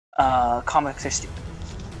Comics are stupid.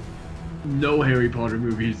 No Harry Potter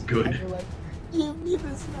movie is good. And you're like, give me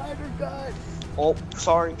the Snyder Cut. Oh,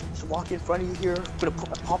 sorry. Just walk in front of you here. Gonna put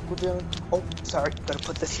my popcorn down. Oh, sorry. Gotta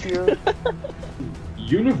put this here.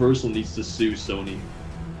 Universal needs to sue Sony.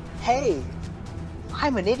 Hey,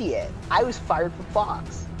 I'm an idiot. I was fired from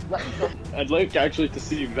Fox. Let me go. I'd like actually to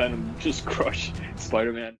see Venom just crush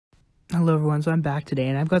Spider-Man. Hello everyone, so I'm back today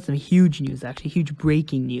and I've got some huge news, actually huge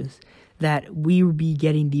breaking news, that we will be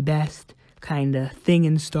getting the best kind of thing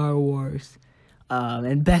in Star Wars,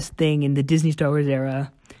 and best thing in the Disney Star Wars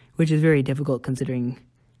era, which is very difficult considering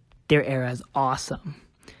their era is awesome.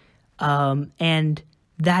 And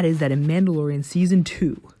that is that in Mandalorian Season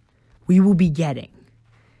 2, we will be getting,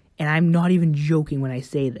 and I'm not even joking when I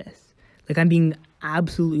say this, like I'm being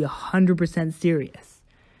absolutely 100% serious,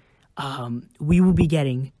 we will be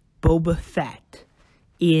getting Boba Fett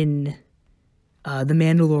in The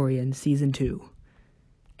Mandalorian Season 2.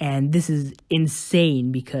 And this is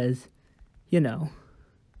insane because, you know,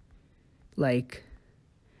 like,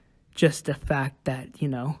 just the fact that, you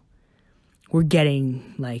know, we're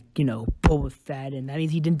getting, like, you know, Boba Fett, and that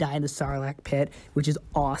means he didn't die in the Sarlacc pit, which is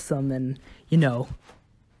awesome, and, you know,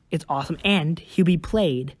 it's awesome. And he'll be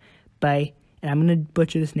played by, and I'm going to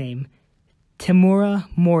butcher this name, Tamura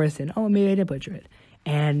Morrison. Oh, maybe I did butcher it.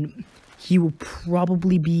 And he will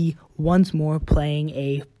probably be once more playing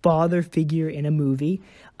a father figure in a movie,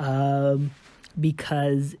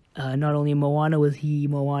 because not only Moana was he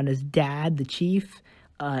Moana's dad, the chief,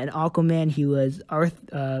 in Aquaman he was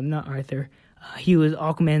he was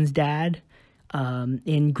Aquaman's dad.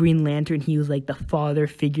 In Green Lantern he was like the father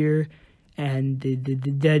figure, and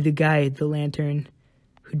the guy, the Lantern,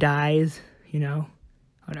 who dies, you know,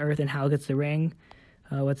 on Earth, and Hal gets the ring.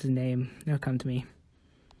 What's his name? It'll come to me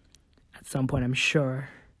at some point, I'm sure.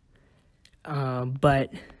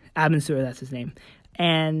 But Abin Sur, that's his name.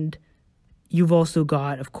 And you've also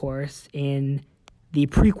got, of course, in the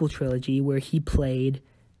prequel trilogy where he played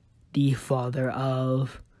the father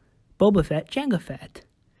of Boba Fett, Jango Fett.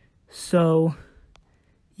 So,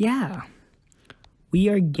 yeah, we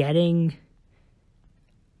are getting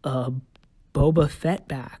Boba Fett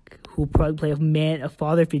back, who will probably play a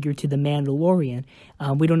father figure to the Mandalorian.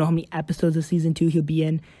 We don't know how many episodes of Season 2 he'll be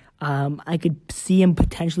in. I could see him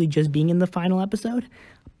potentially just being in the final episode.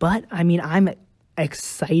 But, I mean, I'm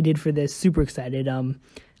excited for this, super excited.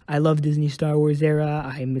 I love Disney Star Wars era.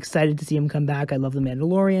 I'm excited to see him come back. I love The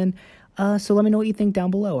Mandalorian. So let me know what you think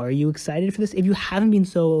down below. Are you excited for this? If you haven't been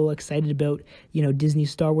so excited about, you know, Disney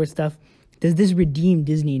Star Wars stuff, does this redeem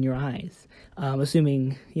Disney in your eyes?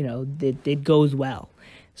 Assuming, you know, it goes well.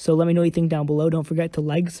 So let me know what you think down below. Don't forget to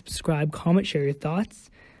like, subscribe, comment, share your thoughts.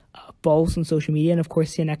 Follow us on social media, and of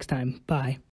course, see you next time. Bye.